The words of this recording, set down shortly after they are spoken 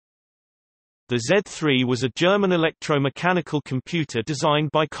The Z3 was a German electromechanical computer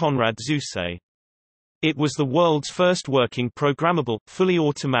designed by Konrad Zuse. It was the world's first working programmable, fully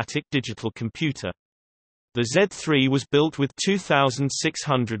automatic digital computer. The Z3 was built with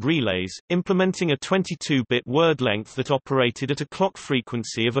 2,600 relays, implementing a 22-bit word length that operated at a clock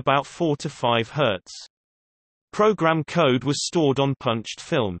frequency of about 4 to 5 Hz. Program code was stored on punched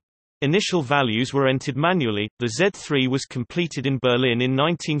film. Initial values were entered manually. The Z3 was completed in Berlin in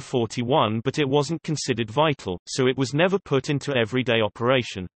 1941, but it wasn't considered vital, so it was never put into everyday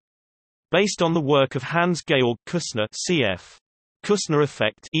operation. Based on the work of Hans-Georg Küssner, cf. Küssner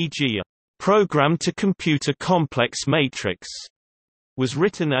effect, e.g. a program-to-computer complex matrix, was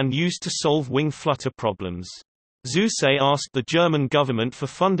written and used to solve wing flutter problems. Zuse asked the German government for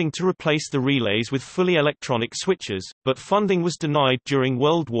funding to replace the relays with fully electronic switches, but funding was denied during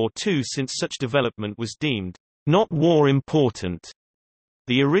World War II since such development was deemed not war important.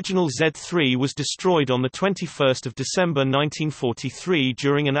 The original Z3 was destroyed on 21 December 1943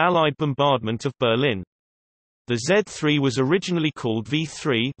 during an Allied bombardment of Berlin. The Z3 was originally called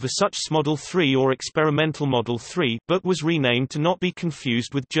V3 Versuchsmodell 3 or Experimental Model 3, but was renamed to not be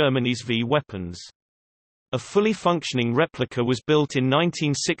confused with Germany's V-weapons. A fully functioning replica was built in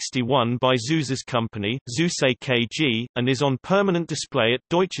 1961 by Zuse's company, Zuse KG, and is on permanent display at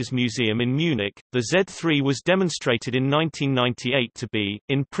Deutsches Museum in Munich. The Z3 was demonstrated in 1998 to be,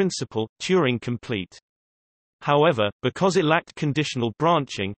 in principle, Turing complete. However, because it lacked conditional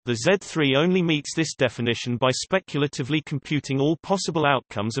branching, the Z3 only meets this definition by speculatively computing all possible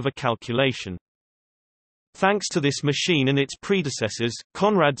outcomes of a calculation. Thanks to this machine and its predecessors,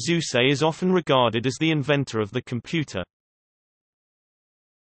 Konrad Zuse is often regarded as the inventor of the computer.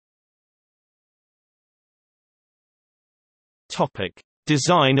 Topic: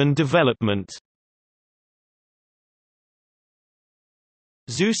 Design and development.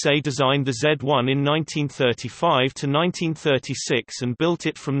 Zuse designed the Z1 in 1935 to 1936 and built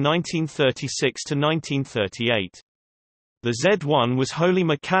it from 1936 to 1938. The Z1 was wholly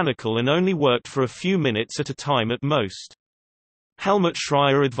mechanical and only worked for a few minutes at a time at most. Helmut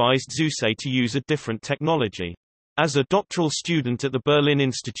Schreier advised Zuse to use a different technology. As a doctoral student at the Berlin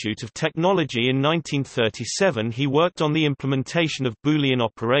Institute of Technology in 1937, he worked on the implementation of Boolean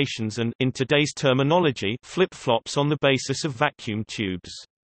operations and, in today's terminology, flip-flops on the basis of vacuum tubes.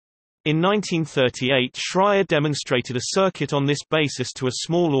 In 1938, Schreier demonstrated a circuit on this basis to a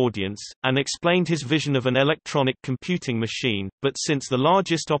small audience, and explained his vision of an electronic computing machine, but since the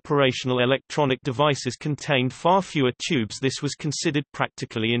largest operational electronic devices contained far fewer tubes, this was considered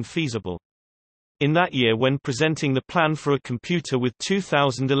practically infeasible. In that year, when presenting the plan for a computer with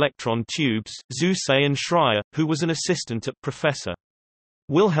 2,000 electron tubes, Zuse and Schreier, who was an assistant at Professor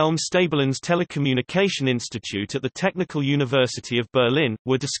Wilhelm Stabelin's Telecommunication Institute at the Technical University of Berlin,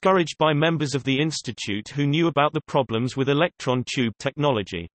 were discouraged by members of the institute who knew about the problems with electron tube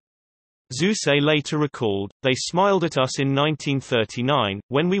technology. Zuse later recalled, "They smiled at us in 1939,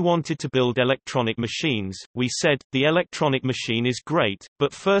 when we wanted to build electronic machines. We said, the electronic machine is great,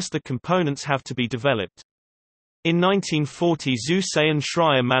 but first the components have to be developed." In 1940, Zuse and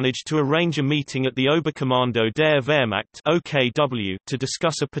Schreier managed to arrange a meeting at the Oberkommando der Wehrmacht (OKW) to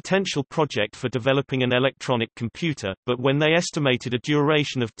discuss a potential project for developing an electronic computer, but when they estimated a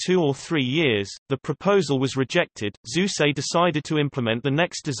duration of 2 or 3 years, the proposal was rejected. Zuse decided to implement the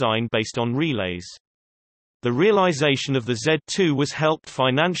next design based on relays. The realization of the Z2 was helped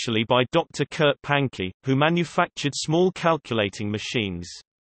financially by Dr. Kurt Pahnke, who manufactured small calculating machines.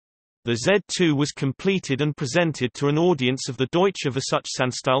 The Z2 was completed and presented to an audience of the Deutsche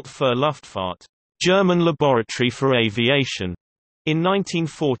Versuchsanstalt für Luftfahrt, German Laboratory for Aviation, in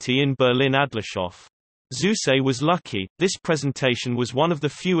 1940 in Berlin-Adlershof. Zuse was lucky. This presentation was one of the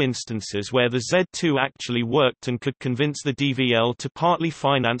few instances where the Z2 actually worked and could convince the DVL to partly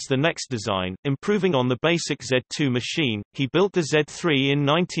finance the next design, improving on the basic Z2 machine. He built the Z3 in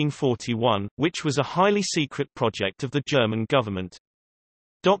 1941, which was a highly secret project of the German government.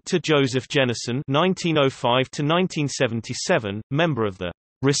 Dr. Joseph Jennison (1905–1977), member of the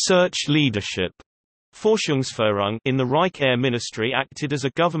research leadership Forschungsführung in the Reich Air Ministry, acted as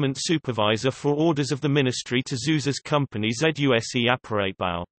a government supervisor for orders of the ministry to Zuse's company ZUSE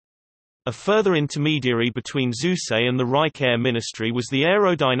Apparatbau. A further intermediary between Zuse and the Reich Air Ministry was the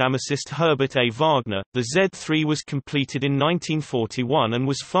aerodynamicist Herbert A. Wagner. The Z3 was completed in 1941 and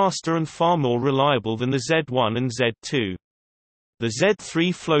was faster and far more reliable than the Z1 and Z2. The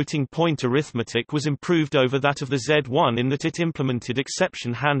Z3 floating point arithmetic was improved over that of the Z1 in that it implemented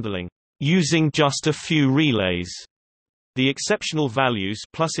exception handling, using just a few relays. The exceptional values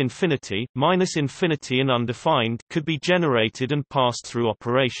 +infinity, -infinity and undefined could be generated and passed through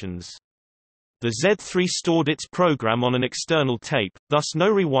operations. The Z3 stored its program on an external tape, thus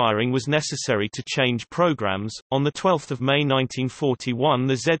no rewiring was necessary to change programs. On 12 May 1941,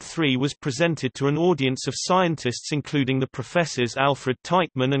 the Z3 was presented to an audience of scientists including the professors Alfred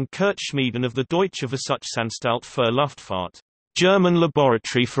Teichmann and Kurt Schmieden of the Deutsche Versuchsanstalt für Luftfahrt, German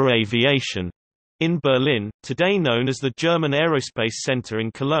Laboratory for Aviation, in Berlin, today known as the German Aerospace Center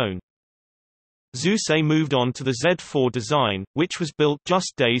in Cologne. Zuse moved on to the Z4 design, which was built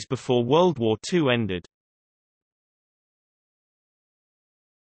just days before World War II ended.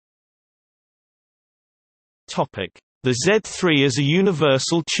 The Z3 as a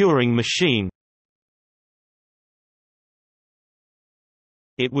universal Turing machine.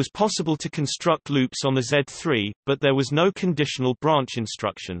 It was possible to construct loops on the Z3, but there was no conditional branch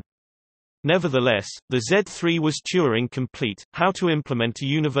instruction. Nevertheless, the Z3 was Turing complete. How to implement a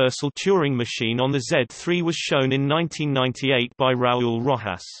universal Turing machine on the Z3 was shown in 1998 by Raúl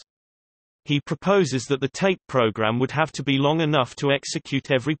Rojas. He proposes that the tape program would have to be long enough to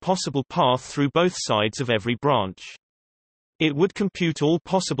execute every possible path through both sides of every branch. It would compute all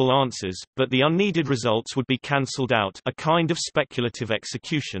possible answers, but the unneeded results would be cancelled out, a kind of speculative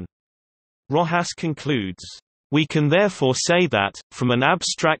execution. Rojas concludes, "We can therefore say that, from an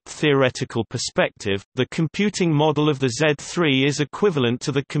abstract theoretical perspective, the computing model of the Z3 is equivalent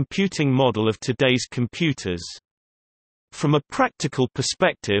to the computing model of today's computers. From a practical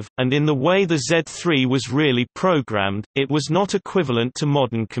perspective, and in the way the Z3 was really programmed, it was not equivalent to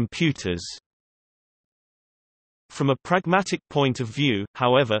modern computers." From a pragmatic point of view,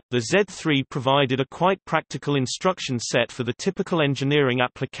 however, the Z3 provided a quite practical instruction set for the typical engineering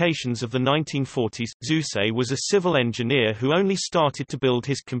applications of the 1940s. Zuse was a civil engineer who only started to build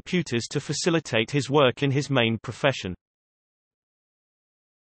his computers to facilitate his work in his main profession.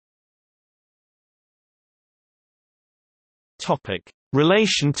 Topic: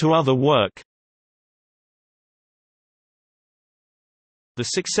 Relation to other work. The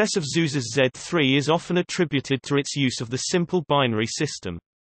success of Zuse's Z3 is often attributed to its use of the simple binary system.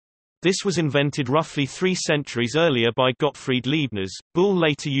 This was invented roughly 3 centuries earlier by Gottfried Leibniz. Boole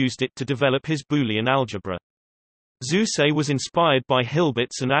later used it to develop his Boolean algebra. Zuse was inspired by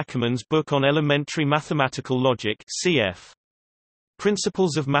Hilbert's and Ackermann's book on elementary mathematical logic, cf.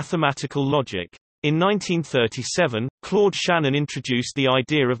 Principles of Mathematical Logic. In 1937, Claude Shannon introduced the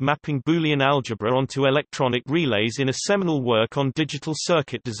idea of mapping Boolean algebra onto electronic relays in a seminal work on digital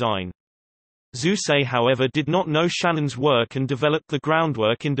circuit design. Zuse, however, did not know Shannon's work and developed the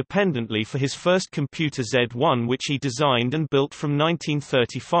groundwork independently for his first computer Z1, which he designed and built from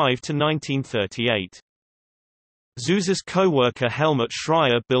 1935 to 1938. Zuse's co-worker Helmut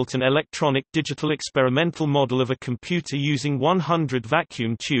Schreier built an electronic digital experimental model of a computer using 100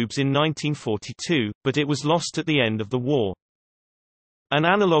 vacuum tubes in 1942, but it was lost at the end of the war. An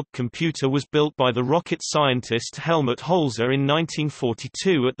analog computer was built by the rocket scientist Helmut Holzer in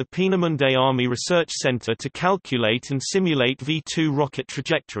 1942 at the Peenemünde Army Research Center to calculate and simulate V-2 rocket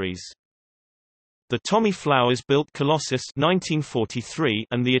trajectories. The Tommy Flowers-built Colossus 1943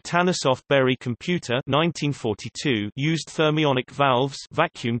 and the Atanasoff-Berry computer 1942 used thermionic valves,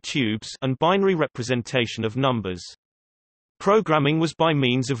 vacuum tubes, and binary representation of numbers. Programming was by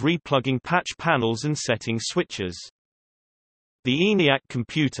means of replugging patch panels and setting switches. The ENIAC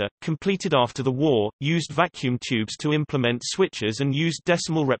computer, completed after the war, used vacuum tubes to implement switches and used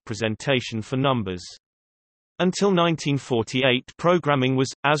decimal representation for numbers. Until 1948, programming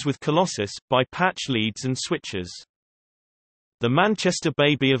was, as with Colossus, by patch leads and switches. The Manchester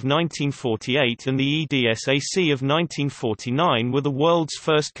Baby of 1948 and the EDSAC of 1949 were the world's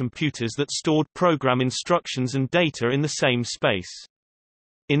first computers that stored program instructions and data in the same space.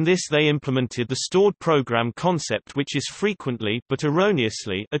 In this they implemented the stored program concept, which is frequently, but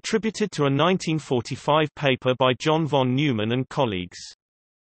erroneously, attributed to a 1945 paper by John von Neumann and colleagues.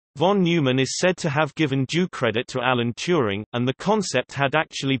 Von Neumann is said to have given due credit to Alan Turing, and the concept had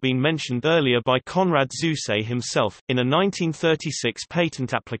actually been mentioned earlier by Konrad Zuse himself, in a 1936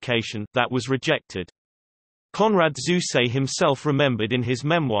 patent application, that was rejected. Konrad Zuse himself remembered in his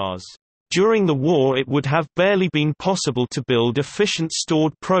memoirs, "During the war it would have barely been possible to build efficient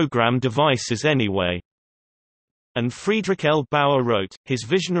stored program devices anyway." And Friedrich L. Bauer wrote, his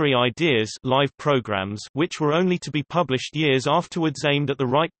visionary ideas live programs, which were only to be published years afterwards, aimed at the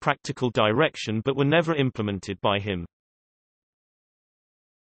right practical direction but were never implemented by him.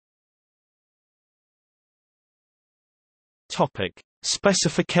 Topic: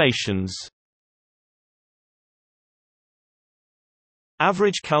 Specifications.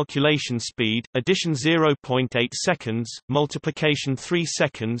 Average calculation speed, addition 0.8 seconds, multiplication 3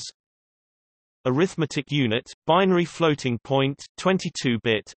 seconds. arithmetic unit, binary floating point,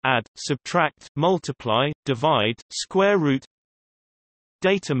 22-bit, add, subtract, multiply, divide, square root.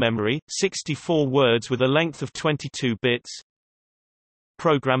 Data memory, 64 words with a length of 22 bits.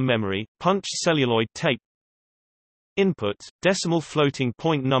 Program memory, punched celluloid tape. Input, decimal floating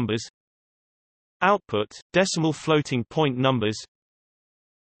point numbers. Output, decimal floating point numbers.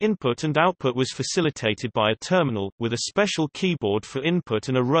 Input and output was facilitated by a terminal, with a special keyboard for input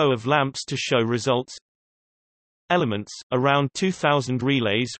and a row of lamps to show results. Elements, around 2000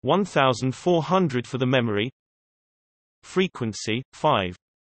 relays, 1400 for the memory. Frequency,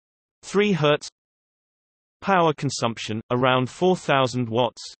 5.3 Hz. Power consumption, around 4000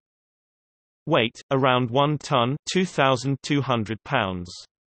 watts. Weight, around 1 ton, 2,200 pounds.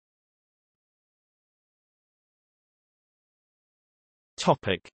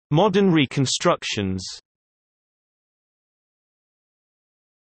 Topic: Modern reconstructions.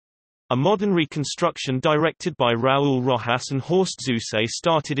 A modern reconstruction directed by Raúl Rojas and Horst Zuse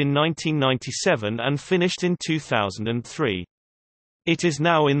started in 1997 and finished in 2003. It is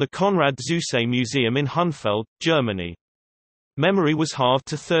now in the Konrad Zuse Museum in Hunfeld, Germany. Memory was halved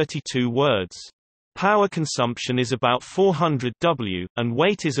to 32 words. Power consumption is about 400 W, and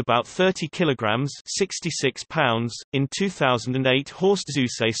weight is about 30 kilograms (66 pounds). In 2008, Horst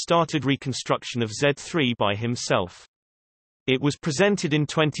Zuse started reconstruction of Z3 by himself. It was presented in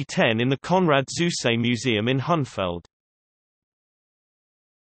 2010 in the Konrad Zuse Museum in Hunfeld.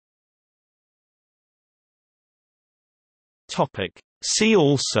 Topic: See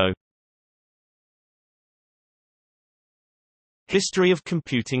also: History of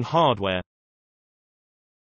computing hardware.